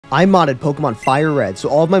I modded Pokemon FireRed, so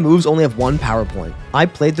all of my moves only have one power point. I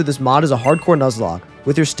played through this mod as a hardcore Nuzlocke,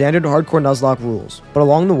 with your standard hardcore Nuzlocke rules. But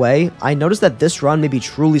along the way, I noticed that this run may be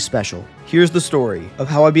truly special. Here's the story of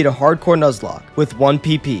how I beat a hardcore Nuzlocke with 1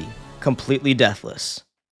 PP, completely deathless.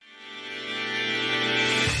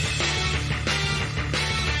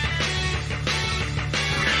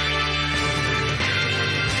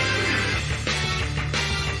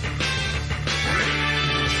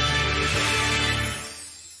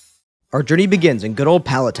 Our journey begins in good old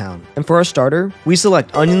Pallet Town, and for our starter, we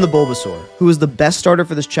select Onion the Bulbasaur, who is the best starter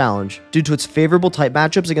for this challenge due to its favorable type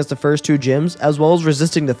matchups against the first 2 gyms, as well as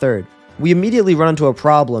resisting the third. We immediately run into a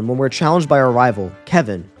problem when we're challenged by our rival,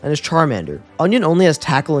 Kevin, and his Charmander. Onion only has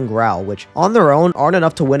Tackle and Growl, which on their own aren't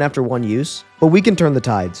enough to win after 1 use, but we can turn the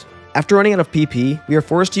tides. After running out of PP, we are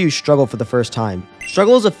forced to use Struggle for the first time.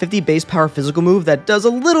 Struggle is a 50 base power physical move that does a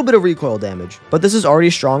little bit of recoil damage, but this is already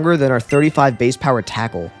stronger than our 35 base power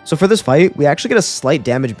Tackle. So for this fight, we actually get a slight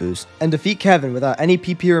damage boost and defeat Kevin without any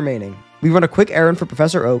PP remaining. We run a quick errand for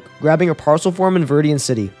Professor Oak, grabbing a parcel form in Viridian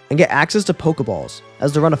City, and get access to Pokeballs,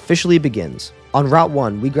 as the run officially begins. On Route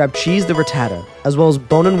 1, we grab Cheese the Rattata, as well as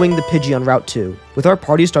Bone and Wing the Pidgey on Route 2. With our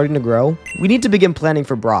party starting to grow, we need to begin planning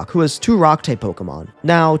for Brock, who has 2 Rock-type Pokemon.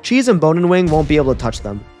 Now, Cheese and Bone and Wing won't be able to touch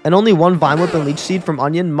them, and only 1 Vine Whip and Leech Seed from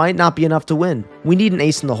Onion might not be enough to win. We need an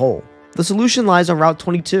ace in the hole. The solution lies on Route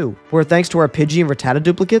 22, where thanks to our Pidgey and Rattata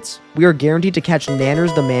duplicates, we are guaranteed to catch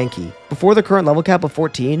Nanners the Mankey. Before the current level cap of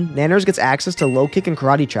 14, Nanners gets access to Low Kick and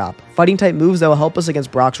Karate Chop, fighting type moves that will help us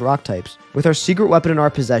against Brock's rock types. With our secret weapon in our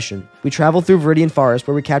possession, we travel through Viridian Forest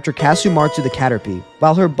where we capture Kasumarzu the Caterpie.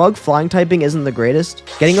 While her bug flying typing isn't the greatest,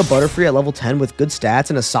 getting a Butterfree at level 10 with good stats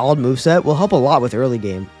and a solid moveset will help a lot with early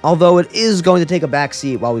game, although it is going to take a back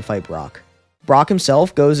seat while we fight Brock. Brock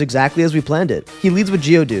himself goes exactly as we planned it. He leads with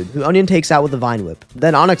Geodude, who Onion takes out with a Vine Whip.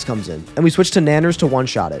 Then Onix comes in, and we switch to Nanners to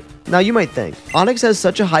one-shot it. Now you might think, Onix has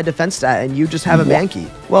such a high defense stat and you just have a Mankey.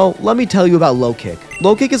 Well, let me tell you about Low Kick.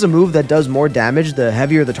 Low Kick is a move that does more damage the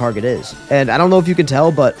heavier the target is. And I don't know if you can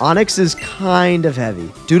tell, but Onix is kind of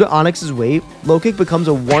heavy. Due to Onix's weight, Low Kick becomes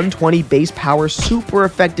a 120 base power super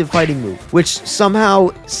effective fighting move, which somehow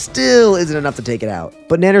still isn't enough to take it out.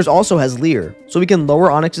 But Nanners also has Leer, so we can lower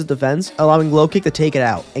Onix's defense, allowing Low Kick to take it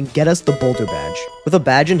out and get us the Boulder Badge. With a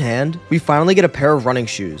badge in hand, we finally get a pair of running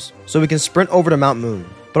shoes, so we can sprint over to Mount Moon.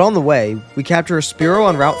 But on the way, we capture a Spearow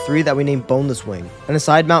on Route 3 that we name Boneless Wing, and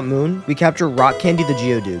aside Mount Moon, we capture Rock Candy the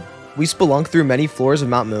Geodude. We spelunk through many floors of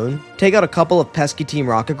Mount Moon, take out a couple of pesky Team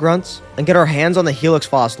Rocket grunts, and get our hands on the Helix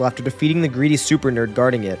fossil after defeating the greedy super nerd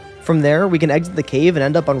guarding it. From there, we can exit the cave and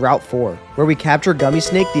end up on Route 4, where we capture Gummy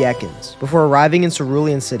Snake the Ekans, before arriving in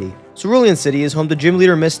Cerulean City. Cerulean City is home to Gym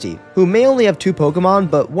Leader Misty, who may only have 2 Pokemon,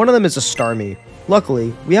 but one of them is a Starmie.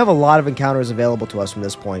 Luckily, we have a lot of encounters available to us from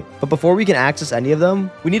this point, but before we can access any of them,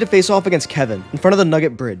 we need to face off against Kevin in front of the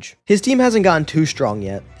Nugget Bridge. His team hasn't gotten too strong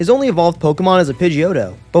yet. His only evolved Pokemon is a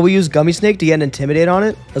Pidgeotto, but we use Gummy Snake to get an Intimidate on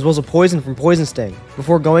it, as well as a Poison from Poison Sting,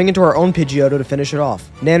 before going into our own Pidgeotto to finish it off.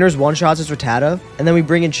 Nanners one-shots his Rattata, and then we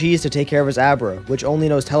bring in Cheese to take care of his Abra, which only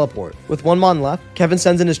knows Teleport. With 1 Mon left, Kevin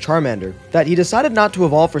sends in his Charmander, that he decided not to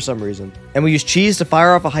evolve for some reason, and we use Cheese to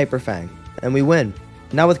fire off a Hyper Fang, and we win.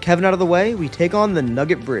 Now with Kevin out of the way, we take on the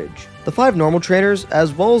Nugget Bridge. The 5 normal trainers,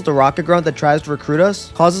 as well as the Rocket Grunt that tries to recruit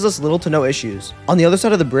us, causes us little to no issues. On the other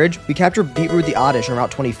side of the bridge, we capture Beetroot the Oddish on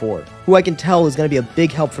Route 24, who I can tell is going to be a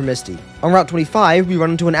big help for Misty. On Route 25, we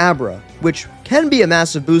run into an Abra, which can be a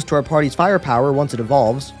massive boost to our party's firepower once it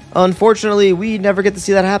evolves. Unfortunately, we never get to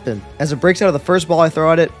see that happen, as it breaks out of the first ball I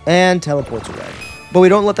throw at it and teleports away. But we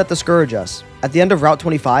don't let that discourage us. At the end of Route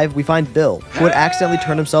 25, we find Bill, who had accidentally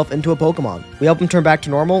turned himself into a Pokemon. We help him turn back to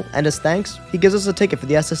normal, and as thanks, he gives us a ticket for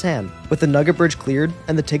the SS Hand. With the Nugget Bridge cleared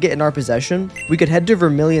and the ticket in our possession, we could head to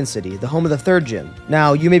Vermilion City, the home of the 3rd gym.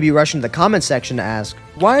 Now, you may be rushing to the comment section to ask,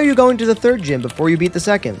 why are you going to the 3rd gym before you beat the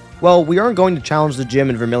 2nd? Well, we aren't going to challenge the gym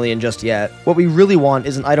in Vermilion just yet. What we really want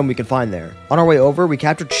is an item we can find there. On our way over, we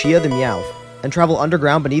capture Chia the Meowth, and travel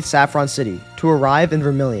underground beneath Saffron City to arrive in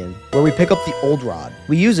Vermilion, where we pick up the Old Rod.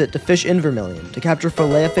 We use it to fish in Vermilion to capture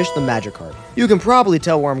Filet-O-Fish the Magikarp. You can probably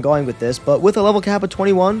tell where I'm going with this, but with a level cap of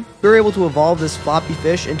 21, we're able to evolve this floppy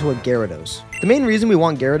fish into a Gyarados. The main reason we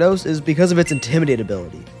want Gyarados is because of its Intimidate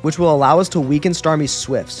ability, which will allow us to weaken Starmie's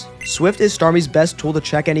Swifts. Swift is Starmie's best tool to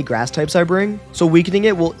check any grass types I bring, so weakening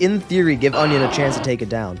it will in theory give Onion a chance to take it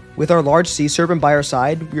down. With our large Sea Serpent by our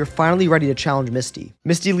side, we are finally ready to challenge Misty.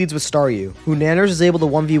 Misty leads with Staryu, who Nanners is able to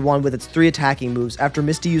 1v1 with its 3 attacking moves after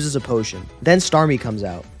Misty uses a potion. Then Starmie comes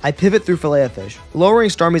out. I pivot through Filet-O-Fish, lowering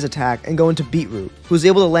Starmie's attack and go into Beetroot, who is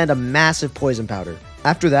able to land a massive Poison Powder.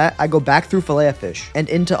 After that, I go back through Filet-O-Fish and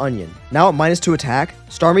into Onion. Now at -2 attack,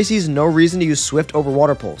 Starmie sees no reason to use Swift over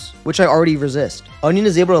Water Pulse, which I already resist. Onion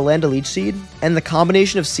is able to land a Leech Seed, and the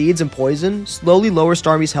combination of seeds and poison slowly lowers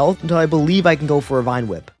Starmie's health until I believe I can go for a Vine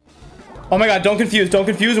Whip. Oh my god, don't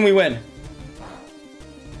confuse and we win.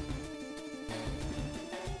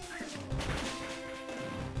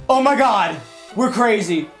 Oh my god, we're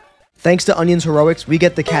crazy. Thanks to Onion's heroics, we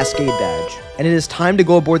get the Cascade badge, and it is time to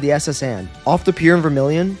go aboard the SS Anne. Off the pier in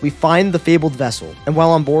Vermilion, we find the fabled vessel, and while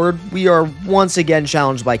on board, we are once again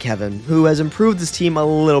challenged by Kevin, who has improved his team a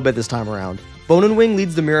little bit this time around. Bone and Wing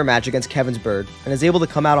leads the mirror match against Kevin's bird, and is able to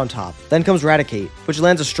come out on top. Then comes Raticate, which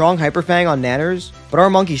lands a strong Hyper Fang on Nanners, but our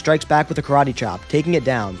monkey strikes back with a Karate Chop, taking it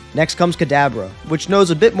down. Next comes Kadabra, which knows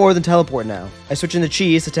a bit more than Teleport now. I switch into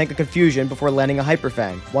Cheese to tank a Confusion before landing a Hyper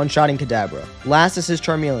Fang, one-shotting Kadabra. Last is his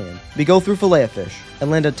Charmeleon. We go through Filet-O-Fish, and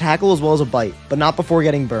land a Tackle as well as a Bite, but not before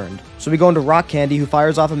getting burned. So we go into Rock Candy, who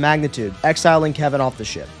fires off a Magnitude, exiling Kevin off the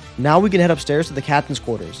ship. Now we can head upstairs to the captain's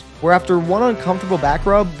quarters, where after one uncomfortable back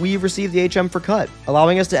rub, we receive the HM for cut,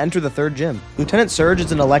 allowing us to enter the third gym. Lieutenant Surge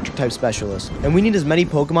is an electric type specialist, and we need as many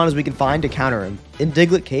Pokemon as we can find to counter him. In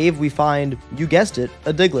Diglett Cave, we find, you guessed it,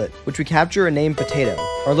 a Diglett, which we capture and name Potato.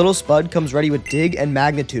 Our little Spud comes ready with Dig and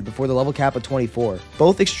Magnitude before the level cap of 24,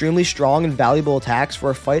 both extremely strong and valuable attacks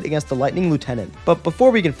for a fight against the Lightning Lieutenant. But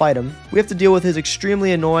before we can fight him, we have to deal with his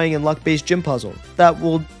extremely annoying and luck-based gym puzzle that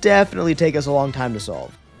will definitely take us a long time to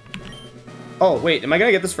solve. Oh, wait, am I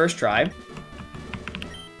gonna get this first try?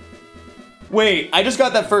 Wait, I just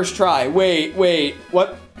got that first try. Wait,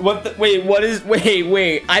 what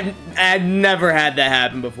I've never had that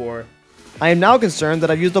happen before. I am now concerned that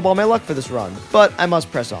I've used up all my luck for this run, but I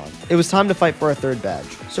must press on. It was time to fight for our third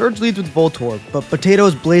badge. Surge leads with Voltorb, but Potato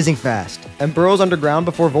is blazing fast, and burrows underground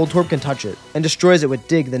before Voltorb can touch it, and destroys it with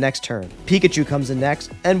Dig the next turn. Pikachu comes in next,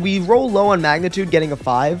 and we roll low on Magnitude getting a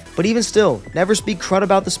 5, but even still, never speak crud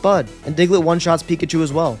about the Spud, and Diglett one-shots Pikachu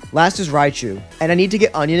as well. Last is Raichu, and I need to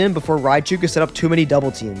get Onion in before Raichu can set up too many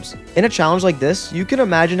double teams. In a challenge like this, you can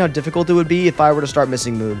imagine how difficult it would be if I were to start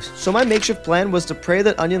missing moves. So my makeshift plan was to pray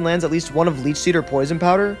that Onion lands at least one of Leech Seed or Poison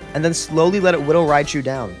Powder, and then slowly let it whittle Raichu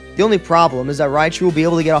down. The only problem is that Raichu will be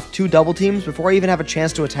able to get off 2 double teams before I even have a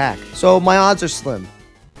chance to attack, so my odds are slim.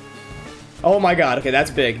 Oh my god, okay,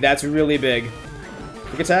 that's big. That's really big.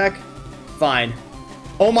 Quick attack? Fine.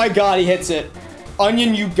 Oh my god, he hits it.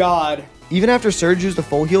 Onion, you god. Even after Surge used a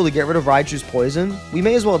full heal to get rid of Raichu's poison, we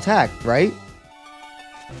may as well attack, right?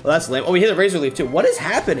 Well, that's lame. Oh, we hit a Razor Leaf too. What is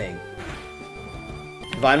happening?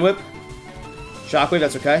 Vine Whip? Shockwave,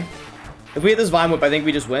 that's okay. If we hit this Vine Whip, I think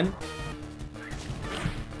we just win.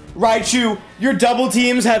 Raichu, your double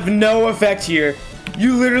teams have no effect here.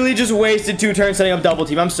 You literally just wasted 2 turns setting up double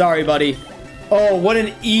team. I'm sorry, buddy. Oh, what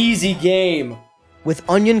an easy game. With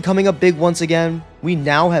Onion coming up big once again, we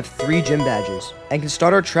now have 3 gym badges, and can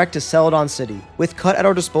start our trek to Celadon City. With Cut at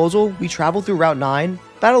our disposal, we travel through Route 9,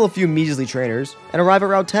 battle a few measly trainers, and arrive at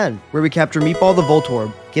Route 10, where we capture Meatball the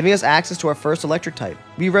Voltorb, giving us access to our first electric type.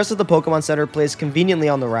 We rest at the Pokemon Center placed conveniently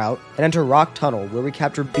on the route, and enter Rock Tunnel, where we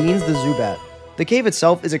capture Beans the Zubat. The cave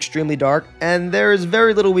itself is extremely dark, and there is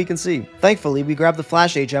very little we can see. Thankfully, we grab the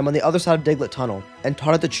Flash HM on the other side of Diglett Tunnel, and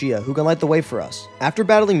taught it to Chia, who can light the way for us. After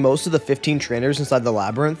battling most of the 15 trainers inside the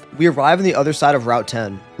labyrinth, we arrive on the other side of Route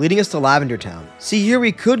 10, leading us to Lavender Town. See, here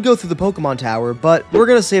we could go through the Pokemon Tower, but we're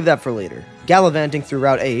gonna save that for later. Gallivanting through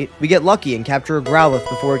Route 8, we get lucky and capture a Growlithe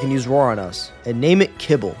before it can use Roar on us, and name it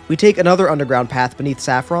Kibble. We take another underground path beneath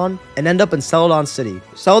Saffron, and end up in Celadon City.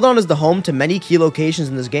 Celadon is the home to many key locations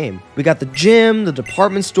in this game. We got the gym, the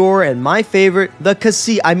department store, and my favorite,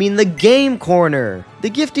 the game corner. The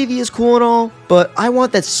gift TV is cool and all, but I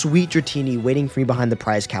want that sweet Dratini waiting for me behind the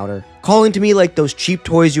prize counter, calling to me like those cheap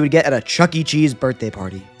toys you would get at a Chuck E. Cheese birthday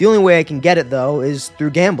party. The only way I can get it though is through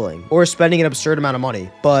gambling, or spending an absurd amount of money,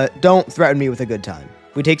 but don't threaten me with a good time.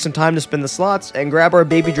 We take some time to spin the slots and grab our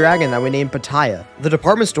baby dragon that we named Pitaya. The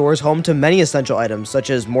department store is home to many essential items such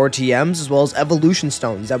as more TMs as well as evolution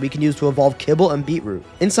stones that we can use to evolve Kibble and Beetroot.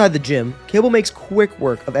 Inside the gym, Kibble makes quick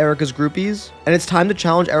work of Erica's groupies, and it's time to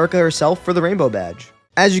challenge Erica herself for the rainbow badge.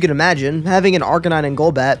 As you can imagine, having an Arcanine and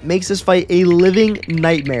Golbat makes this fight a living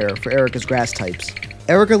nightmare for Erica's grass types.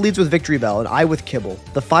 Erica leads with Victory Bell and I with Kibble.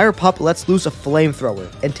 The Fire Pup lets loose a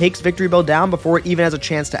flamethrower and takes Victory Bell down before it even has a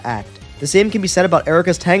chance to act. The same can be said about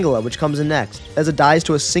Erica's Tangela, which comes in next, as it dies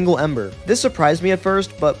to a single Ember. This surprised me at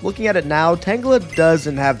first, but looking at it now, Tangela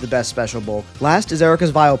doesn't have the best special bulk. Last is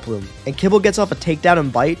Erica's Vileplume, and Kibble gets off a takedown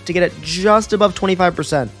and bite to get it just above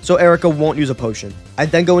 25%, so Erica won't use a potion. I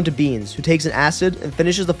then go into Beans, who takes an acid and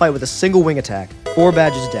finishes the fight with a single wing attack. 4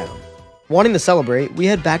 badges down. Wanting to celebrate, we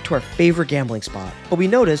head back to our favorite gambling spot, but we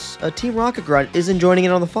notice a Team Rocket Grunt isn't joining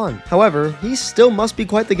in on the fun. However, he still must be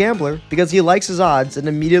quite the gambler, because he likes his odds and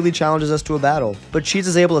immediately challenges us to a battle, but Cheese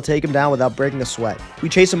is able to take him down without breaking a sweat. We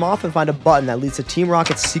chase him off and find a button that leads to Team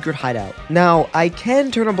Rocket's secret hideout. Now, I can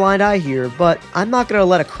turn a blind eye here, but I'm not gonna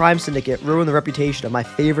let a crime syndicate ruin the reputation of my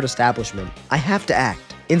favorite establishment. I have to act.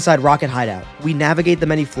 Inside Rocket Hideout, we navigate the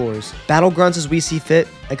many floors, battle grunts as we see fit,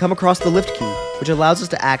 and come across the lift key, which allows us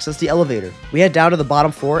to access the elevator. We head down to the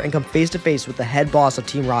bottom floor and come face to face with the head boss of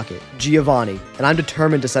Team Rocket, Giovanni, and I'm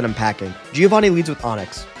determined to send him packing. Giovanni leads with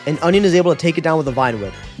Onyx, and Onion is able to take it down with a Vine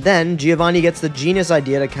Whip. Then, Giovanni gets the genius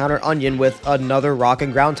idea to counter Onion with another rock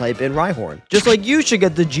and ground type in Rhyhorn. Just like you should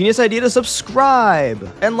get the genius idea to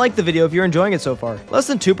subscribe! And like the video if you're enjoying it so far. Less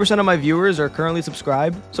than 2% of my viewers are currently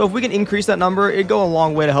subscribed, so if we can increase that number, it'd go a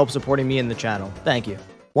long way to help supporting me and the channel. Thank you.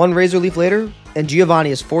 One Razor Leaf later, and Giovanni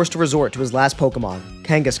is forced to resort to his last Pokemon,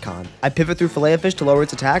 Kangaskhan. I pivot through Filet-O-Fish to lower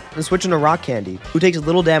its attack, and switch into Rock Candy, who takes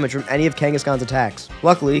little damage from any of Kangaskhan's attacks.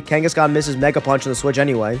 Luckily, Kangaskhan misses Mega Punch on the switch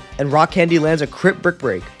anyway, and Rock Candy lands a crit Brick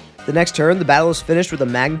Break. The next turn, the battle is finished with a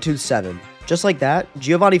Magnitude 7. Just like that,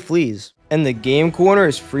 Giovanni flees, and the game corner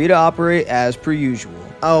is free to operate as per usual.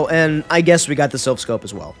 Oh, and I guess we got the Silph Scope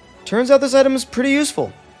as well. Turns out this item is pretty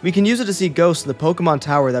useful. We can use it to see ghosts in the Pokemon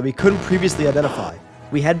Tower that we couldn't previously identify.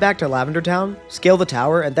 We head back to Lavender Town, scale the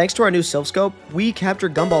tower, and thanks to our new Silph Scope, we capture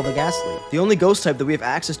Gumball the Ghastly, the only ghost type that we have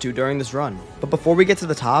access to during this run. But before we get to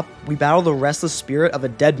the top, we battle the restless spirit of a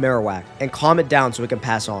dead Marowak, and calm it down so it can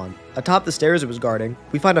pass on. Atop the stairs it was guarding,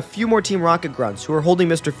 we find a few more Team Rocket Grunts who are holding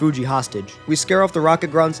Mr. Fuji hostage. We scare off the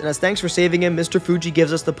Rocket Grunts, and as thanks for saving him, Mr. Fuji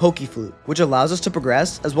gives us the Poke Flute, which allows us to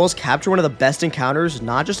progress, as well as capture one of the best encounters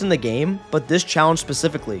not just in the game, but this challenge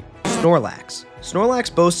specifically, Snorlax.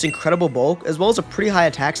 Snorlax boasts incredible bulk as well as a pretty high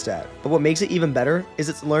attack stat, but what makes it even better is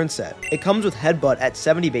its learn set. It comes with Headbutt at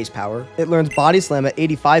 70 base power, it learns Body Slam at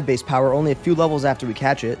 85 base power only a few levels after we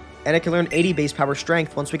catch it, and it can learn 80 base power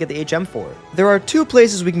strength once we get the HM for it. There are two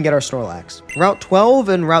places we can get our Snorlax, Route 12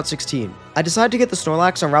 and Route 16. I decided to get the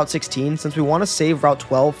Snorlax on Route 16 since we want to save Route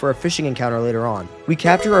 12 for a fishing encounter later on. We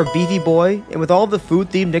capture our beefy boy, and with all of the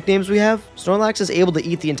food-themed nicknames we have, Snorlax is able to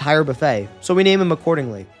eat the entire buffet, so we name him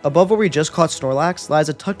accordingly. Above where we just caught Snorlax lies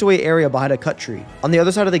a tucked-away area behind a cut tree. On the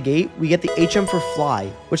other side of the gate, we get the HM for Fly,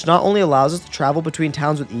 which not only allows us to travel between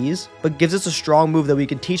towns with ease, but gives us a strong move that we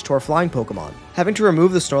can teach to our flying Pokemon. Having to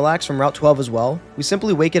remove the Snorlax from Route 12 as well, we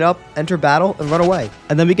simply wake it up, enter battle, and run away.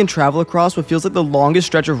 And then we can travel across what feels like the longest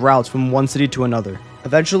stretch of routes from one city to another.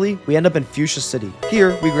 Eventually, we end up in Fuchsia City.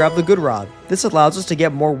 Here, we grab the Good Rod. This allows us to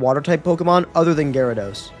get more Water-type Pokemon other than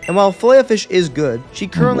Gyarados. And while Filet-O-Fish is good, she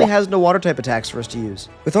currently has no Water-type attacks for us to use.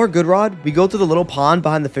 With our Good Rod, we go to the little pond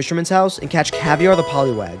behind the fisherman's house and catch Caviar the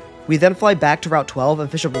Poliwag. We then fly back to Route 12 and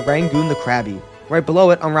fish up Rangoon the Krabby. Right below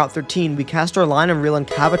it, on Route 13, we cast our line and reel in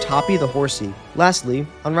Cavatappi the Horsey. Lastly,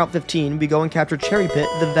 on Route 15, we go and capture Cherry Pit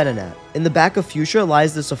the Venonat. In the back of Fuchsia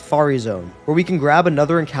lies the Safari Zone, where we can grab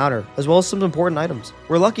another encounter, as well as some important items.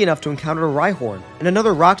 We're lucky enough to encounter a Rhyhorn, and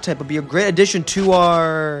another rock type would be a great addition to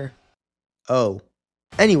our... Oh.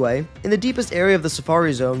 Anyway, in the deepest area of the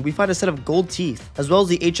Safari Zone, we find a set of gold teeth, as well as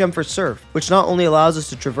the HM for Surf, which not only allows us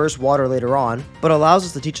to traverse water later on, but allows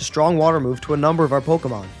us to teach a strong water move to a number of our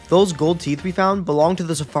Pokemon. Those gold teeth we found belong to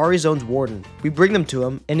the Safari Zone's Warden. We bring them to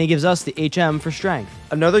him, and he gives us the HM for Strength,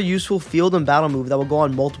 another useful field and battle move that will go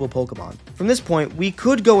on multiple Pokemon. From this point, we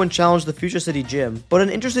could go and challenge the Fuchsia City Gym, but an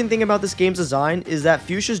interesting thing about this game's design is that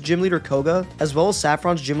Fuchsia's gym leader Koga, as well as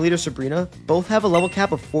Saffron's gym leader Sabrina, both have a level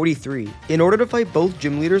cap of 43. In order to fight both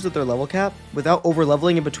gym leaders at their level cap, without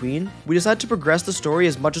over-leveling in between, we decide to progress the story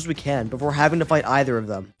as much as we can before having to fight either of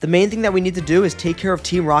them. The main thing that we need to do is take care of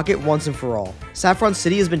Team Rocket once and for all. Saffron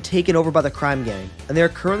City has been taken over by the crime gang, and they are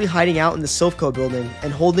currently hiding out in the Silph Co building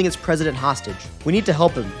and holding its president hostage. We need to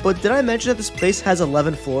help him, but did I mention that this place has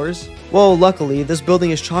 11 floors? Well, luckily, this building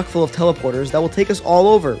is chock full of teleporters that will take us all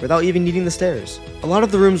over without even needing the stairs. A lot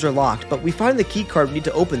of the rooms are locked, but we find the key card we need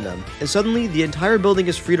to open them, and suddenly the entire building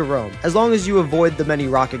is free to roam, as long as you avoid the many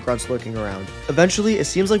Rocket Grunts lurking around. Eventually, it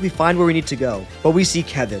seems like we find where we need to go, but we see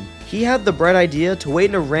Kevin. He had the bright idea to wait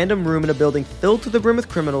in a random room in a building filled to the brim with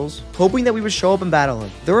criminals, hoping that we would show up and battle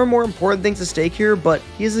him. There are more important things at stake here, but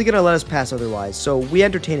he isn't gonna let us pass otherwise, so we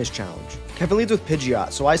entertain his challenge. Kevin leads with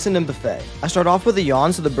Pidgeot, so I send him Buffet. I start off with a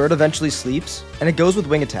Yawn so the bird eventually sleeps, and it goes with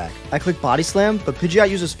Wing Attack. I click Body Slam, but Pidgeot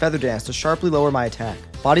uses Feather Dance to sharply lower my attack.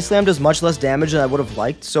 Body Slam does much less damage than I would have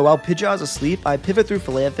liked, so while Pidgeot is asleep, I pivot through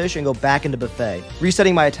Filet-O-Fish and go back into Buffet,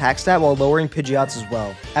 resetting my attack stat while lowering Pidgeot's as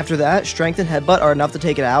well. After that, Strength and Headbutt are enough to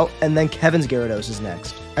take it out, and then Kevin's Gyarados is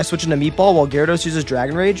next. I switch into Meatball while Gyarados uses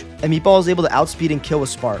Dragon Rage, and Meatball is able to outspeed and kill with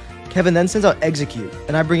Spark. Kevin then sends out Execute,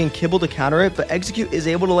 and I bring in Kibble to counter it, but Execute is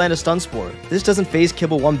able to land a Stun Spore. This doesn't phase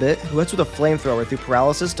Kibble one bit, who hits with a Flamethrower through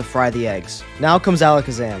Paralysis to fry the eggs. Now comes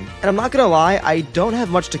Alakazam, and I'm not gonna lie, I don't have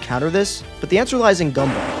much to counter this, but the answer lies in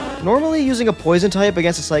Gumball. Normally, using a Poison type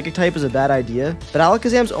against a Psychic type is a bad idea, but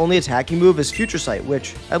Alakazam's only attacking move is Future Sight,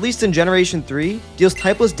 which, at least in Generation 3, deals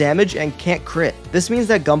typeless damage and can't crit. This means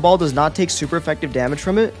that Gumball does not take super effective damage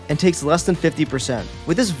from it, and takes less than 50%.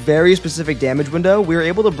 With this very specific damage window, we are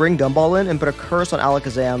able to bring Gumball in and put a curse on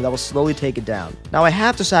Alakazam that will slowly take it down. Now I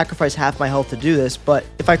have to sacrifice half my health to do this, but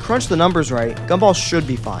if I crunch the numbers right, Gumball should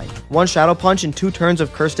be fine. One Shadow Punch and 2 turns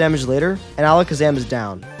of curse damage later, and Alakazam is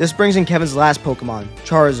down. This brings in Kevin's last Pokemon,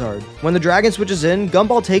 Charizard. When the dragon switches in,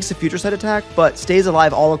 Gumball takes the Future Sight attack, but stays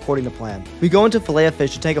alive all according to plan. We go into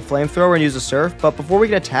Filet-O-Fish to take a Flamethrower and use a Surf, but before we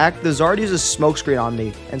can attack, the Zard uses Smokescreen on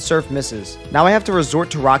me, and Surf misses. Now I have to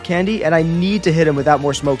resort to Rock Candy, and I need to hit him without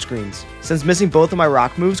more Smokescreens, since missing both of my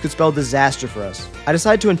rock moves could spell disaster for us. I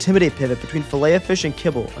decide to Intimidate pivot between Filet-O-Fish and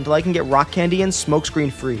Kibble until I can get Rock Candy in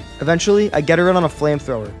Smokescreen free. Eventually, I get her in on a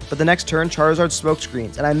Flamethrower, but the next turn Charizard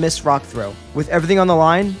Smokescreens, and I miss Rock Throw. With everything on the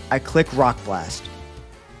line, I click Rock Blast.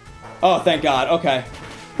 Oh, thank God. Okay.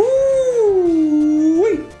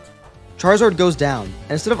 Woo-wee. Charizard goes down,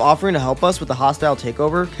 and instead of offering to help us with the hostile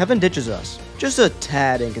takeover, Kevin ditches us. Just a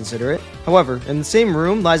tad inconsiderate. However, in the same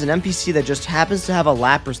room lies an NPC that just happens to have a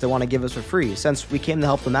Lapras they want to give us for free, since we came to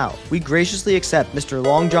help them out. We graciously accept Mr.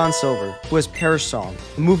 Long John Silver, who has Perish Song,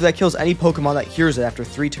 a move that kills any Pokemon that hears it after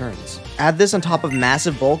 3 turns. Add this on top of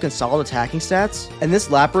massive bulk and solid attacking stats, and this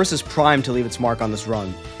Lapras is primed to leave its mark on this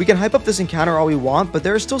run. We can hype up this encounter all we want, but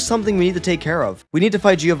there is still something we need to take care of. We need to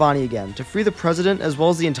fight Giovanni again, to free the president as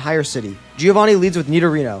well as the entire city. Giovanni leads with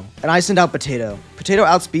Nidorino, and I send out Potato. Potato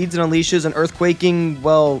outspeeds and unleashes an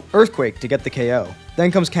Earthquake to get the KO. Then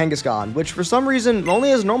comes Kangaskhan, which for some reason only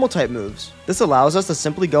has normal type moves. This allows us to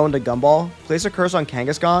simply go into Gumball, place a curse on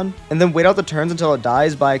Kangaskhan, and then wait out the turns until it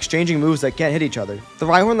dies by exchanging moves that can't hit each other. The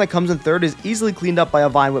Rhyhorn that comes in third is easily cleaned up by a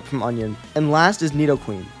Vine Whip from Onion, and last is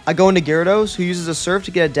Nidoqueen. I go into Gyarados, who uses a Surf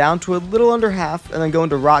to get it down to a little under half, and then go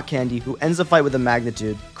into Rock Candy, who ends the fight with a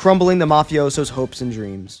Magnitude, crumbling the Mafioso's hopes and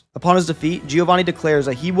dreams. Upon his defeat, Giovanni declares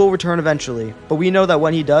that he will return eventually, but we know that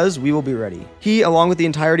when he does, we will be ready. He, along with the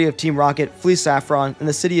entirety of Team Rocket, flees Saffron, and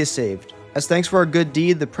the city is saved. As thanks for our good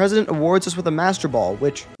deed, the president awards us with a Master Ball,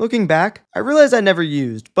 which, looking back, I realized I never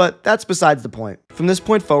used, but that's besides the point. From this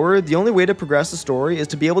point forward, the only way to progress the story is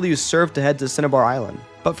to be able to use Surf to head to Cinnabar Island.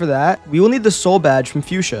 But for that, we will need the Soul Badge from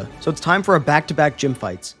Fuchsia, so it's time for our back-to-back gym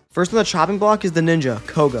fights. First on the chopping block is the ninja,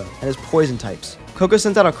 Koga, and his poison types. Koga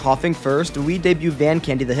sends out a Coughing first, and we debut Van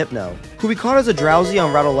Candy the Hypno, who we caught as a Drowsy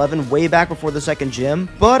on Route 11 way back before the second gym,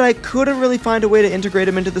 but I couldn't really find a way to integrate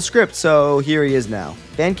him into the script, so here he is now.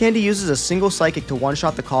 Van Candy uses a single Psychic to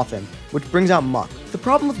one-shot the Coughing, which brings out Muck. The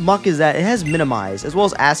problem with Muck is that it has Minimize, as well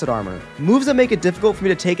as Acid Armor, moves that make it difficult for me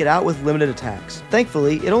to take it out with limited attacks.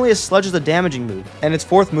 Thankfully, it only has Sludge as a damaging move, and its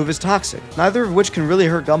 4th move is Toxic, neither of which can really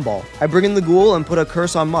hurt Gumball. I bring in the Ghoul and put a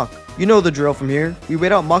curse on Muck. You know the drill from here. We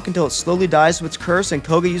wait out Muck until it slowly dies to its curse and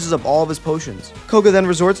Koga uses up all of his potions. Koga then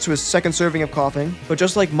resorts to his second serving of Coughing, but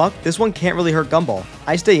just like Muck, this one can't really hurt Gumball.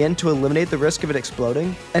 I stay in to eliminate the risk of it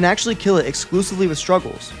exploding, and actually kill it exclusively with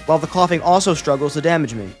struggles, while the Coughing also struggles to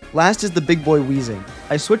damage me. Last is the big boy Weezing.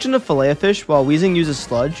 I switch into Filet-O-Fish while Weezing uses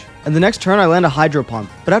Sludge, and the next turn I land a Hydro Pump,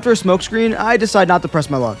 but after a Smokescreen, I decide not to press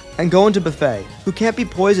my luck, and go into Buffet, who can't be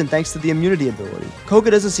poisoned thanks to the immunity ability.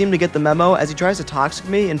 Koga doesn't seem to get the memo as he tries to Toxic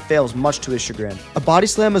me and fails much to his chagrin. A Body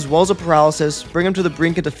Slam as well as a Paralysis bring him to the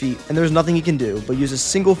brink of defeat, and there's nothing he can do but use a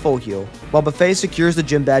single full heal, while Buffet secures the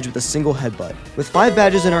gym badge with a single headbutt. With 5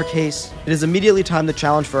 badges in our case, it is immediately time to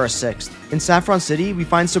challenge for our 6th. In Saffron City, we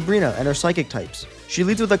find Sabrina and her Psychic types. She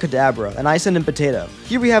leads with a Kadabra, and I send in Potato.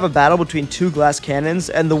 Here we have a battle between 2 glass cannons,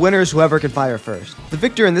 and the winner is whoever can fire first. The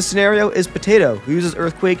victor in this scenario is Potato, who uses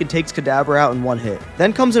Earthquake and takes Kadabra out in 1 hit.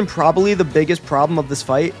 Then comes in probably the biggest problem of this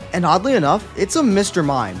fight, and oddly enough, it's a Mr.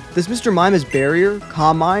 Mime. This Mr. Mime is Barrier,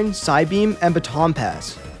 Calm Mind, Psybeam, and Baton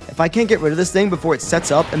Pass. If I can't get rid of this thing before it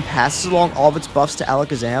sets up and passes along all of its buffs to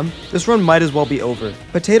Alakazam, this run might as well be over.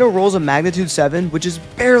 Potato rolls a Magnitude 7, which is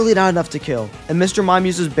barely not enough to kill, and Mr. Mime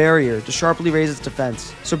uses Barrier to sharply raise its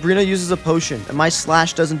defense. Sabrina uses a potion, and my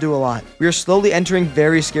Slash doesn't do a lot. We are slowly entering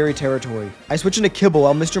very scary territory. I switch into Kibble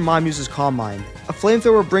while Mr. Mime uses Calm Mind. A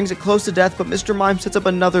Flamethrower brings it close to death, but Mr. Mime sets up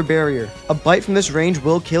another barrier. A Bite from this range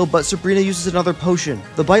will kill, but Sabrina uses another potion.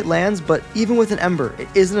 The Bite lands, but even with an Ember, it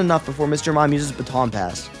isn't enough before Mr. Mime uses Baton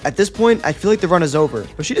Pass. At this point, I feel like the run is over,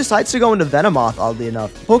 but she decides to go into Venomoth, oddly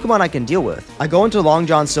enough, a Pokemon I can deal with. I go into Long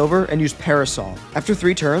John Silver and use Parasol. After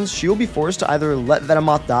 3 turns, she will be forced to either let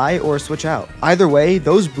Venomoth die or switch out. Either way,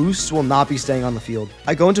 those boosts will not be staying on the field.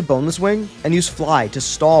 I go into Boneless Wing and use Fly to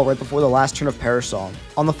stall right before the last turn of Parasol.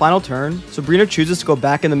 On the final turn, Sabrina chooses to go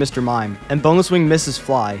back into Mr. Mime, and Boneless Wing misses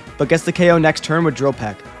Fly, but gets the KO next turn with Drill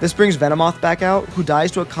Peck. This brings Venomoth back out, who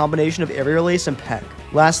dies to a combination of Aerial Ace and Peck.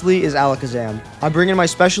 Lastly is Alakazam. I bring in my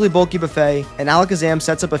specially bulky Buffet, and Alakazam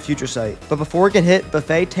sets up a Future Sight. But before it can hit,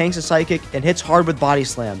 Buffet tanks a Psychic and hits hard with Body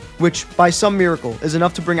Slam, which, by some miracle, is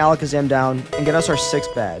enough to bring Alakazam down and get us our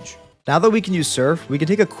 6th badge. Now that we can use Surf, we can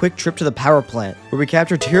take a quick trip to the Power Plant, where we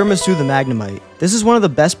capture Tiramisu the Magnemite. This is one of the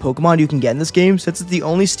best Pokemon you can get in this game, since it's the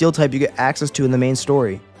only Steel type you get access to in the main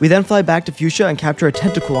story. We then fly back to Fuchsia and capture a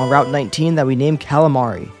Tentacool on Route 19 that we name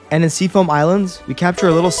Calamari. And in Seafoam Islands, we capture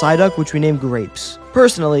a little Psyduck which we name Grapes.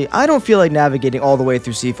 Personally, I don't feel like navigating all the way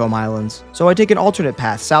through Seafoam Islands, so I take an alternate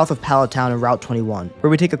path south of Pallet Town and Route 21, where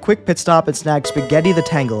we take a quick pit stop and snag Spaghetti the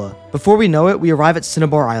Tangela. Before we know it, we arrive at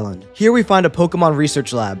Cinnabar Island. Here we find a Pokemon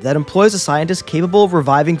research lab that employs a scientist capable of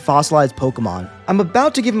reviving fossilized Pokemon. I'm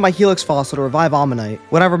about to give him my Helix fossil to revive Ammonite,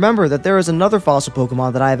 when I remember that there is another fossil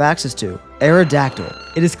Pokemon that I have access to,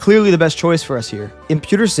 Aerodactyl. It is clearly the best choice for us here. In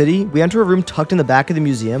Pewter City, we enter a room tucked in the back of the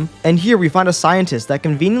museum, and here we find a scientist that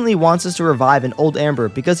conveniently wants us to revive an old Amber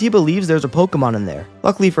because he believes there's a Pokemon in there.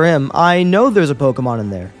 Luckily for him, I know there's a Pokemon in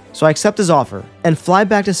there, so I accept his offer, and fly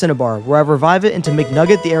back to Cinnabar, where I revive it into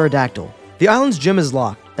McNugget the Aerodactyl. The island's gym is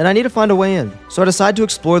locked, and I need to find a way in, so I decide to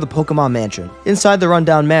explore the Pokemon Mansion. Inside the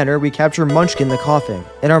rundown manor, we capture Munchkin the Coughing,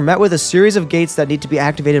 and are met with a series of gates that need to be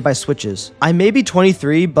activated by switches. I may be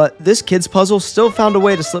 23, but this kid's puzzle still found a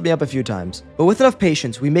way to slip me up a few times. But with enough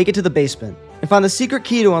patience, we make it to the basement, and find the secret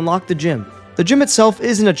key to unlock the gym. The gym itself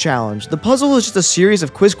isn't a challenge, the puzzle is just a series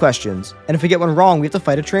of quiz questions, and if we get one wrong, we have to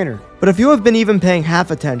fight a trainer. But if you have been even paying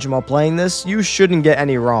half attention while playing this, you shouldn't get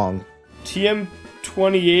any wrong.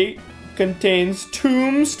 TM28 contains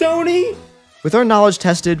Tombstoney? With our knowledge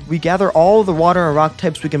tested, we gather all of the water and rock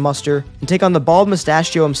types we can muster, and take on the bald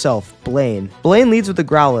mustachio himself, Blaine. Blaine leads with the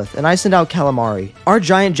Growlithe, and I send out Calamari. Our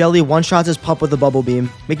giant jelly one-shots his pup with a bubble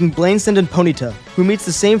beam, making Blaine send in Ponyta, who meets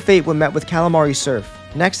the same fate when met with Calamari's Surf.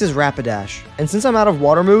 Next is Rapidash, and since I'm out of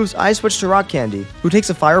water moves, I switch to Rock Candy, who takes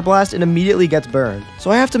a Fire Blast and immediately gets burned,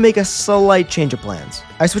 so I have to make a slight change of plans.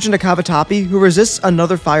 I switch into Kavatapi, who resists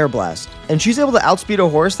another Fire Blast, and she's able to outspeed a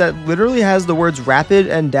horse that literally has the words Rapid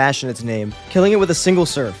and Dash in its name, killing it with a single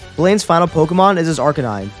Surf. Blaine's final Pokemon is his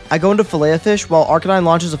Arcanine. I go into Filet-O-Fish while Arcanine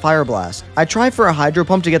launches a Fire Blast. I try for a Hydro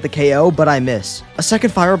Pump to get the KO, but I miss. A second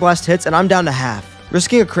Fire Blast hits and I'm down to half.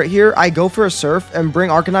 Risking a crit here, I go for a Surf and bring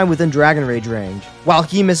Arcanine within Dragon Rage range, while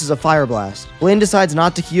he misses a Fire Blast. Blaine decides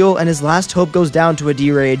not to heal, and his last hope goes down to a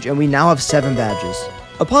D-Rage, and we now have 7 badges.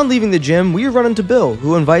 Upon leaving the gym, we run into Bill,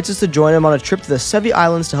 who invites us to join him on a trip to the Sevi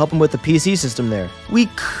Islands to help him with the PC system there. We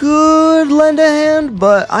could lend a hand,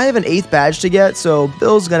 but I have an 8th badge to get, so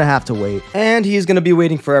Bill's gonna have to wait. And he's gonna be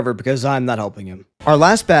waiting forever because I'm not helping him. Our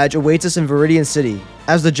last badge awaits us in Viridian City,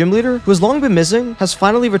 as the gym leader, who has long been missing, has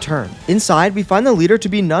finally returned. Inside, we find the leader to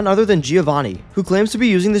be none other than Giovanni, who claims to be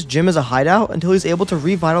using this gym as a hideout until he's able to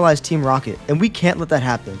revitalize Team Rocket, and we can't let that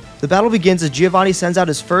happen. The battle begins as Giovanni sends out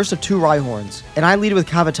his first of 2 Rhyhorns, and I lead with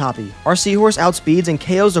Kavatapi. Our Seahorse outspeeds and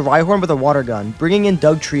KOs the Rhyhorn with a water gun, bringing in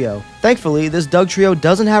Doug Trio. Thankfully, this Doug Trio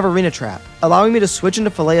doesn't have Arena Trap, allowing me to switch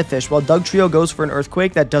into Filet-O-Fish while Doug Trio goes for an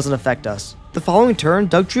Earthquake that doesn't affect us. The following turn,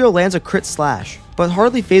 Doug Trio lands a crit slash, but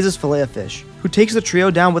hardly phases Filet-O-Fish, who takes the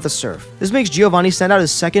trio down with a Surf. This makes Giovanni send out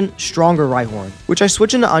his second, stronger Rhyhorn, which I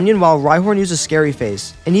switch into Onion while Rhyhorn uses Scary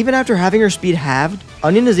Face. And even after having her speed halved,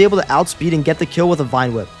 Onion is able to outspeed and get the kill with a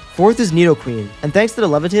Vine Whip. 4th is Nidoqueen, and thanks to the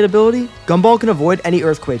Levitate ability, Gumball can avoid any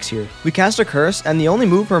Earthquakes here. We cast a Curse, and the only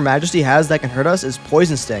move Her Majesty has that can hurt us is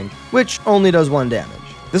Poison Sting, which only does 1 damage.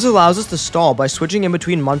 This allows us to stall by switching in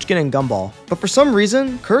between Munchkin and Gumball, but for some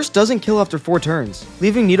reason, Curse doesn't kill after 4 turns,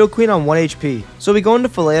 leaving Nidoqueen on 1 HP. So we go into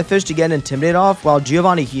Filet-O-Fish to get an Intimidate off while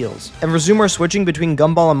Giovanni heals, and resume our switching between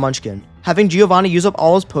Gumball and Munchkin, having Giovanni use up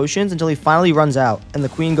all his potions until he finally runs out, and the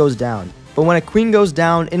Queen goes down. But when a Queen goes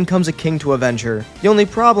down, in comes a King to avenge her. The only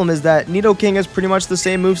problem is that Nidoking has pretty much the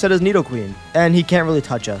same moveset as Nidoqueen, and he can't really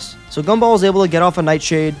touch us. So Gumball is able to get off a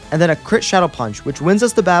Nightshade, and then a crit Shadow Punch, which wins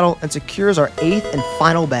us the battle and secures our 8th and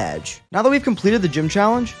final badge. Now that we've completed the gym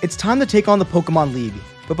challenge, it's time to take on the Pokémon League.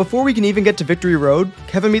 But before we can even get to Victory Road,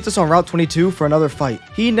 Kevin meets us on Route 22 for another fight.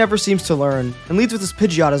 He never seems to learn, and leads with his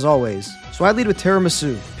Pidgeot as always. So I lead with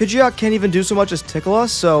Tiramisu. Pidgeot can't even do so much as tickle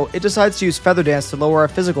us, so it decides to use Feather Dance to lower our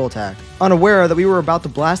physical attack, unaware that we were about to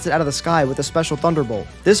blast it out of the sky with a special Thunderbolt.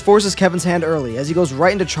 This forces Kevin's hand early, as he goes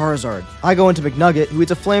right into Charizard. I go into McNugget, who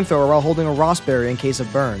eats a flamethrower while holding a Rossberry in case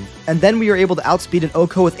of burn. And then we are able to outspeed an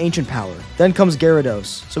Oko with Ancient Power. Then comes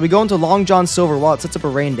Gyarados, so we go into Long John Silver while it sets up a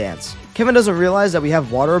Rain Dance. Kevin doesn't realize that we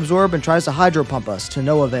have Water Absorb and tries to Hydro Pump us, to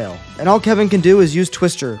no avail. And all Kevin can do is use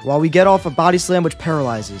Twister, while we get off a Body Slam which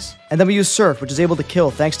paralyzes. And then we use Surf, which is able to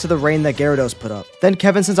kill thanks to the rain that Gyarados put up. Then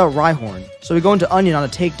Kevin sends out Rhyhorn, so we go into Onion on a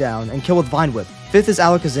takedown and kill with Vine Whip. Fifth is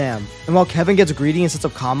Alakazam, and while Kevin gets greedy and sets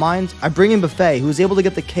up Calm Mind, I bring in Buffet, who is able to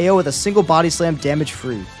get the KO with a single Body Slam damage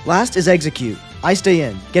free. Last is Execute. I stay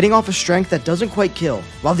in, getting off a strength that doesn't quite kill,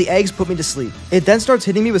 while the eggs put me to sleep. It then starts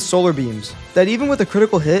hitting me with Solar Beams, that even with a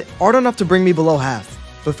critical hit, aren't enough to bring me below half.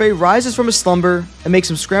 Buffet rises from his slumber and makes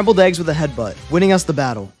some scrambled eggs with a headbutt, winning us the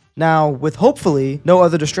battle. Now, with hopefully no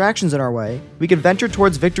other distractions in our way, we can venture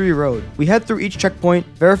towards Victory Road. We head through each checkpoint,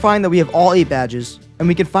 verifying that we have all 8 badges, and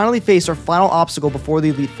we can finally face our final obstacle before the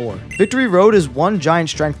Elite Four. Victory Road is one giant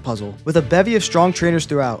strength puzzle, with a bevy of strong trainers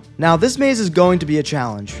throughout. Now, this maze is going to be a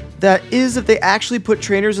challenge. That is if they actually put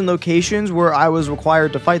trainers in locations where I was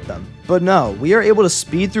required to fight them. But no, we are able to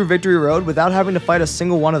speed through Victory Road without having to fight a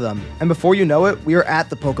single one of them. And before you know it, we are at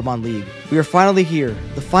the Pokémon League. We are finally here,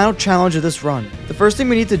 the final challenge of this run. The first thing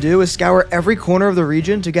we need to do is scour every corner of the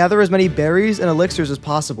region to gather as many berries and elixirs as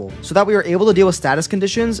possible, so that we are able to deal with status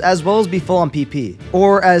conditions as well as be full on PP,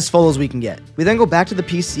 or as full as we can get. We then go back to the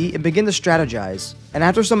PC and begin to strategize. And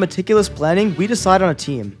after some meticulous planning, we decide on a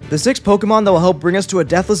team. The 6 Pokemon that will help bring us to a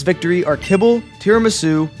deathless victory are Kibble,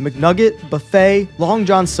 Tiramisu, McNugget, Buffet, Long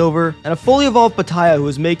John Silver, and a fully evolved Pataya who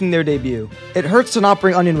is making their debut. It hurts to not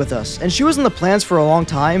bring Onion with us, and she was in the plans for a long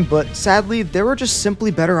time, but sadly, there were just simply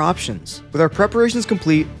better options. With our preparations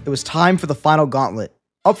complete, it was time for the final gauntlet.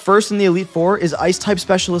 Up first in the Elite Four is Ice-type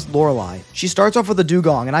specialist Lorelei. She starts off with a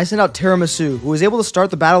Dugong, and I send out Tiramisu, who is able to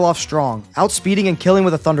start the battle off strong, outspeeding and killing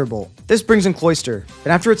with a Thunderbolt. This brings in Cloyster,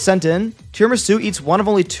 and after it's sent in, Tiramisu eats one of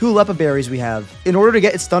only 2 Lepa berries we have, in order to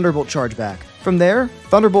get its Thunderbolt charge back. From there,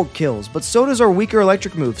 Thunderbolt kills, but so does our weaker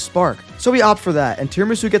electric move, Spark. So we opt for that, and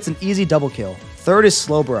Tiramisu gets an easy double kill. Third is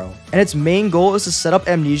Slowbro, and its main goal is to set up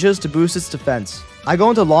Amnesias to boost its defense. I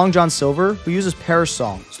go into Long John Silver, who uses Perish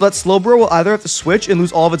Song, so that Slowbro will either have to switch and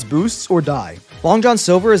lose all of its boosts, or die. Long John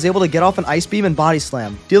Silver is able to get off an Ice Beam and Body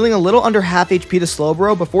Slam, dealing a little under half HP to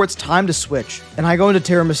Slowbro before it's time to switch, and I go into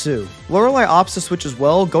Tiramisu. Lorelei opts to switch as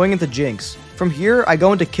well, going into Jinx. From here, I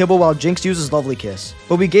go into Kibble while Jinx uses Lovely Kiss.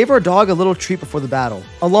 But we gave our dog a little treat before the battle.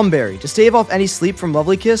 A Lumberry, to stave off any sleep from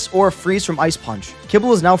Lovely Kiss or a freeze from Ice Punch.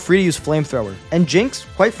 Kibble is now free to use Flamethrower, and Jinx,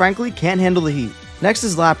 quite frankly, can't handle the heat. Next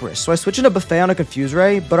is Lapras, so I switch into Buffet on a Confuse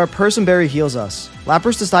Ray, but our Person Berry heals us.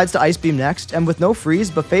 Lapras decides to Ice Beam next, and with no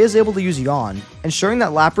freeze, Buffet is able to use Yawn, ensuring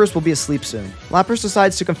that Lapras will be asleep soon. Lapras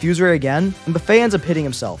decides to Confuse Ray again, and Buffet ends up hitting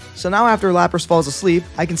himself. So now after Lapras falls asleep,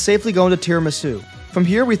 I can safely go into Tiramisu. From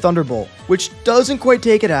here, we Thunderbolt, which doesn't quite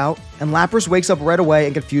take it out, and Lapras wakes up right away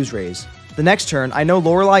and Confuse Rays. The next turn, I know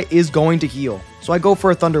Lorelei is going to heal, so I go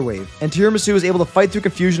for a Thunder Wave, and Tiramisu is able to fight through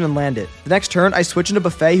confusion and land it. The next turn, I switch into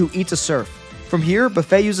Buffet, who eats a Surf. From here,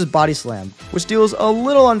 Buffet uses Body Slam, which deals a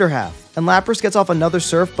little under half, and Lapras gets off another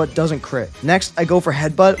Surf but doesn't crit. Next, I go for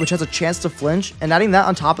Headbutt, which has a chance to flinch, and adding that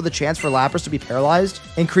on top of the chance for Lapras to be paralyzed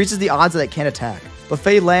increases the odds that it can't attack.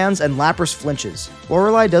 Buffet lands and Lapras flinches.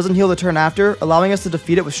 Lorelei doesn't heal the turn after, allowing us to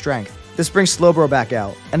defeat it with Strength. This brings Slowbro back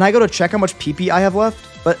out, and I go to check how much PP I have left,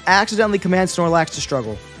 but accidentally command Snorlax to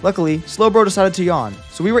struggle. Luckily, Slowbro decided to yawn,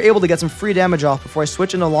 so we were able to get some free damage off before I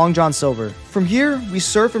switch into Long John Silver. From here, we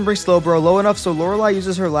Surf and bring Slowbro low enough so Lorelei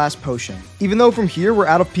uses her last potion. Even though from here we're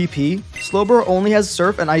out of PP, Slowbro only has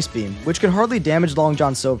Surf and Ice Beam, which can hardly damage Long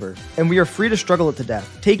John Silver, and we are free to struggle it to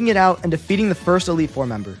death, taking it out and defeating the first Elite Four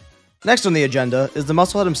member. Next on the agenda is the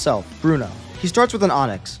Musclehead himself, Bruno. He starts with an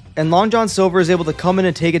Onix, and Long John Silver is able to come in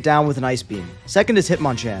and take it down with an Ice Beam. Second is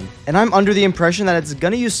Hitmonchan, and I'm under the impression that it's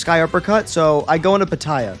gonna use Sky Uppercut, so I go into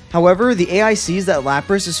Pataya. However, the AI sees that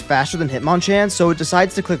Lapras is faster than Hitmonchan, so it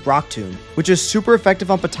decides to click Rock Tomb, which is super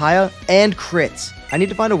effective on Pataya and crits. I need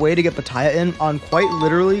to find a way to get Pataya in on quite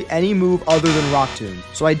literally any move other than Rock Tomb,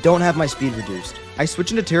 so I don't have my speed reduced. I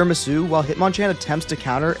switch into Tiramisu while Hitmonchan attempts to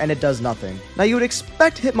counter and it does nothing. Now you would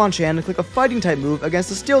expect Hitmonchan to click a fighting type move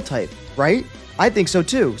against a steel type, right? I think so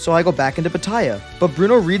too, so I go back into Pataya. But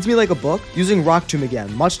Bruno reads me like a book, using Rock Tomb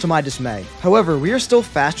again, much to my dismay. However, we are still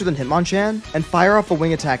faster than Hitmonchan, and fire off a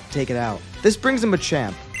wing attack to take it out. This brings in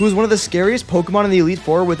Machamp, who is one of the scariest Pokemon in the Elite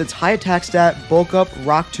Four with its high attack stat, bulk up,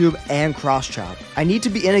 rock tube, and cross chop. I need to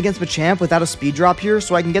be in against Machamp without a speed drop here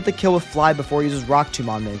so I can get the kill with Fly before he uses rock tube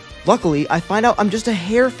on me. Luckily, I find out I'm just a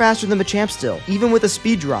hair faster than Machamp still, even with a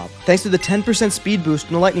speed drop, thanks to the 10% speed boost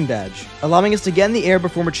from the Lightning Badge, allowing us to get in the air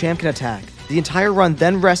before Machamp can attack. The entire run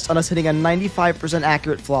then rests on us hitting a 95%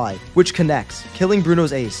 accurate Fly, which connects, killing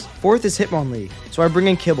Bruno's ace. Fourth is Hitmonlee, so I bring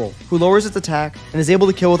in Kibble, who lowers its attack and is able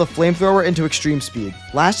to kill with a Flamethrower into extreme speed.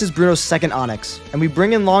 Last is Bruno's second Onix, and we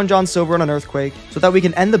bring in Long John Silver on an Earthquake so that we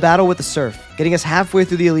can end the battle with the Surf, getting us halfway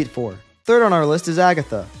through the Elite Four. Third on our list is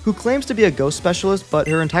Agatha, who claims to be a ghost specialist, but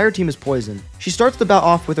her entire team is poison. She starts the bout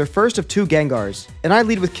off with her first of 2 Gengars, and I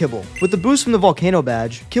lead with Kibble. With the boost from the Volcano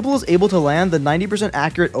Badge, Kibble is able to land the 90%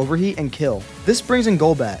 accurate Overheat and kill. This brings in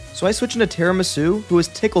Golbat, so I switch into Tiramisu, who is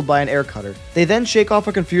tickled by an Air Cutter. They then shake off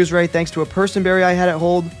a Confuse Ray thanks to a Person Berry I had at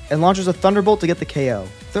hold, and launches a Thunderbolt to get the KO.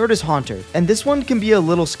 Third is Haunter, and this one can be a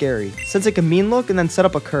little scary, since it can mean look and then set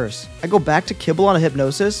up a curse. I go back to Kibble on a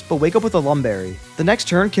Hypnosis, but wake up with a Lumberry. The next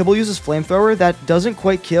turn, Kibble uses Flamethrower that doesn't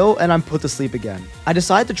quite kill, and I'm put to sleep again. I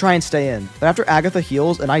decide to try and stay in, but after Agatha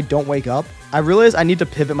heals and I don't wake up, I realize I need to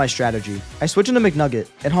pivot my strategy. I switch into McNugget,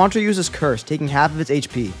 and Haunter uses Curse, taking half of its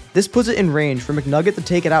HP. This puts it in range for McNugget to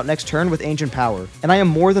take it out next turn with Ancient Power, and I am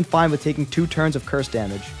more than fine with taking 2 turns of Curse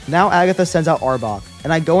damage. Now Agatha sends out Arbok,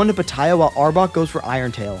 and I go into Pataya while Arbok goes for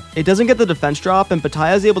Iron Tail. It doesn't get the defense drop, and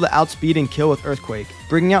Pataya is able to outspeed and kill with Earthquake,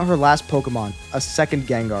 bringing out her last Pokemon, a second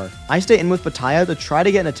Gengar. I stay in with Pataya to try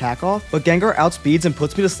to get an attack off, but Gengar outspeeds and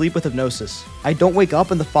puts me to sleep with Hypnosis. I don't wake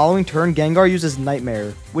up, and the following turn Gengar uses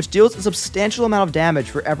Nightmare, which deals a substantial amount of damage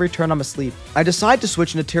for every turn I'm asleep. I decide to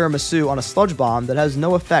switch into Tiramisu on a Sludge Bomb that has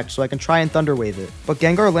no effect so I can try and Thunder Wave it, but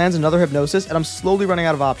Gengar lands another Hypnosis and I'm slowly running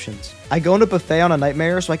out of options. I go into Buffet on a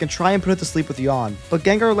Nightmare so I can try and put it to sleep with Yawn, but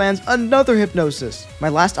Gengar lands another Hypnosis. My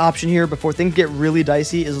last option here before things get really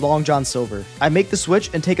dicey is Long John Silver. I make the switch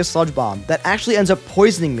and take a Sludge Bomb that actually ends up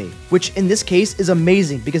poisoning me, which in this case is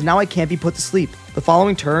amazing because now I can't be put to sleep. The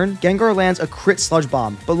following turn, Gengar lands a crit Sludge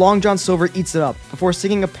Bomb, but Long John Silver eats it up before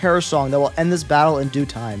singing a Parasong that will end this battle in due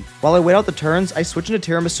time. While I wait out the turns, I switch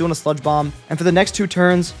into Tiramisu on a Sludge Bomb, and for the next 2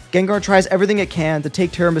 turns, Gengar tries everything it can to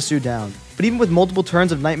take Tiramisu down. But even with multiple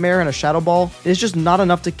turns of Nightmare and a Shadow Ball, it is just not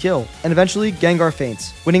enough to kill, and eventually Gengar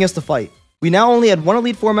faints, winning us the fight. We now only had 1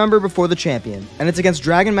 Elite Four member before the champion, and it's against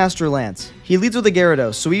Dragon Master Lance. He leads with a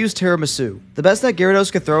Gyarados, so we use Tiramisu. The best that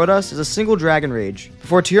Gyarados could throw at us is a single Dragon Rage,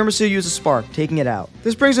 before Tiramisu uses Spark, taking it out.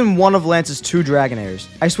 This brings in one of Lance's 2 Dragonairs.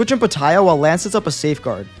 I switch in Pataya while Lance sets up a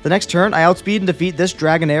Safeguard. The next turn, I outspeed and defeat this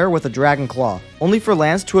Dragonair with a Dragon Claw, only for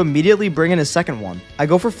Lance to immediately bring in his second one. I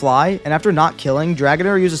go for Fly, and after not killing,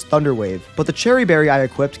 Dragonair uses Thunder Wave, but the Cherry Berry I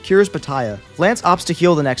equipped cures Pataya. Lance opts to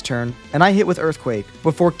heal the next turn, and I hit with Earthquake,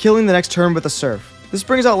 before killing the next turn with a Surf. This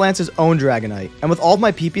brings out Lance's own Dragonite, and with all of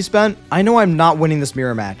my PP spent, I know I'm not winning this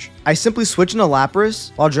mirror match. I simply switch into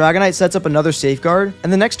Lapras, while Dragonite sets up another Safeguard,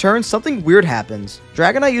 and the next turn, something weird happens.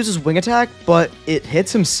 Dragonite uses Wing Attack, but it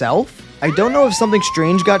hits himself? I don't know if something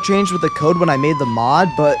strange got changed with the code when I made the mod,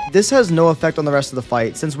 but this has no effect on the rest of the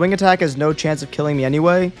fight, since Wing Attack has no chance of killing me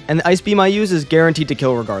anyway, and the Ice Beam I use is guaranteed to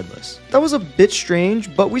kill regardless. That was a bit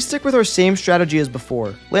strange, but we stick with our same strategy as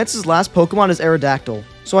before. Lance's last Pokemon is Aerodactyl,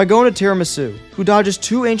 so I go into Tiramisu, who dodges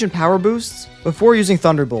 2 Ancient Power Boosts before using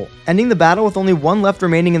Thunderbolt, ending the battle with only 1 left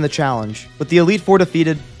remaining in the challenge. With the Elite Four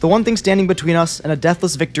defeated, the one thing standing between us and a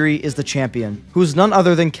deathless victory is the champion, who is none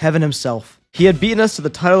other than Kevin himself. He had beaten us to the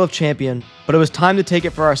title of champion, but it was time to take it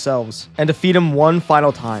for ourselves, and defeat him one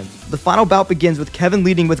final time. The final bout begins with Kevin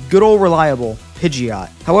leading with good old reliable Pidgeot.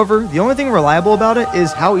 However, the only thing reliable about it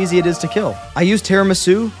is how easy it is to kill. I use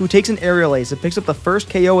Tiramisu, who takes an Aerial Ace and picks up the first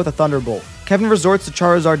KO with a Thunderbolt. Kevin resorts to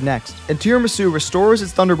Charizard next, and Tiramisu restores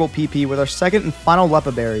its Thunderbolt PP with our second and final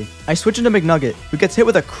Lepa Berry. I switch into McNugget, who gets hit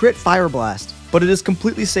with a crit Fire Blast, but it is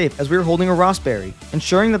completely safe as we are holding a Rossberry,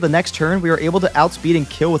 ensuring that the next turn we are able to outspeed and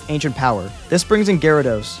kill with Ancient Power. This brings in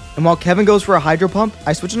Gyarados, and while Kevin goes for a Hydro Pump,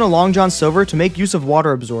 I switch into Long John Silver to make use of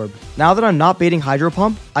Water Absorb. Now that I'm not baiting Hydro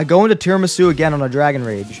Pump, I go into Tiramisu again on a Dragon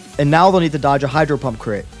Rage, and now they'll need to dodge a Hydro Pump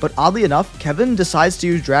crit. But oddly enough, Kevin decides to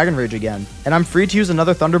use Dragon Rage again, and I'm free to use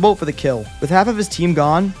another Thunderbolt for the kill. With half of his team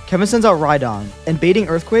gone, Kevin sends out Rhydon, and baiting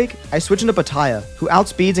Earthquake, I switch into Pataya, who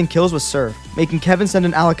outspeeds and kills with Surf, making Kevin send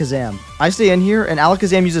an Alakazam. I stay in here, and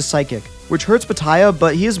Alakazam uses Psychic, which hurts Pataya,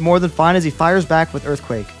 but he is more than fine as he fires back with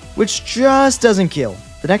Earthquake, which just doesn't kill.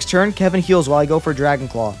 The next turn, Kevin heals while I go for Dragon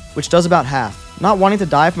Claw, which does about half. Not wanting to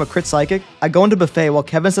die from a crit Psychic, I go into Buffet while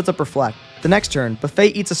Kevin sets up Reflect. The next turn,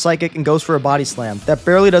 Buffet eats a Psychic and goes for a Body Slam that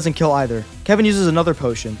barely doesn't kill either. Kevin uses another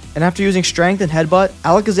potion, and after using Strength and Headbutt,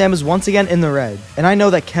 Alakazam is once again in the red. And I know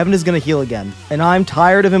that Kevin is going to heal again, and I'm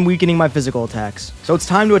tired of him weakening my physical attacks. So it's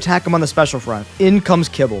time to attack him on the special front. In comes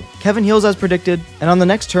Kibble. Kevin heals as predicted, and on the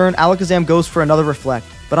next turn, Alakazam goes for another Reflect,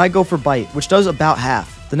 but I go for Bite, which does about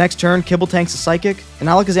half. The next turn, Kibble tanks a Psychic, and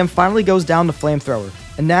Alakazam finally goes down to Flamethrower.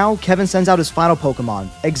 And now, Kevin sends out his final Pokemon,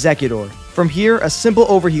 Executor. From here, a simple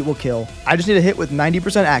Overheat will kill. I just need to hit with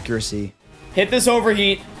 90% accuracy. Hit this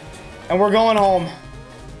Overheat, and we're going home.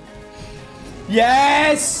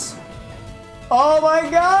 Yes! Oh my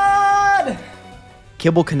god!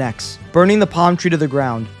 Kibble connects, burning the palm tree to the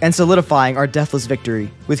ground, and solidifying our deathless victory.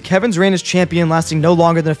 With Kevin's reign as champion lasting no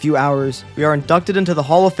longer than a few hours, we are inducted into the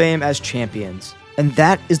Hall of Fame as champions. And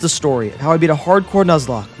that is the story of how I beat a hardcore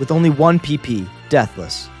Nuzlocke with only 1 PP,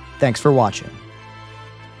 Deathless. Thanks for watching.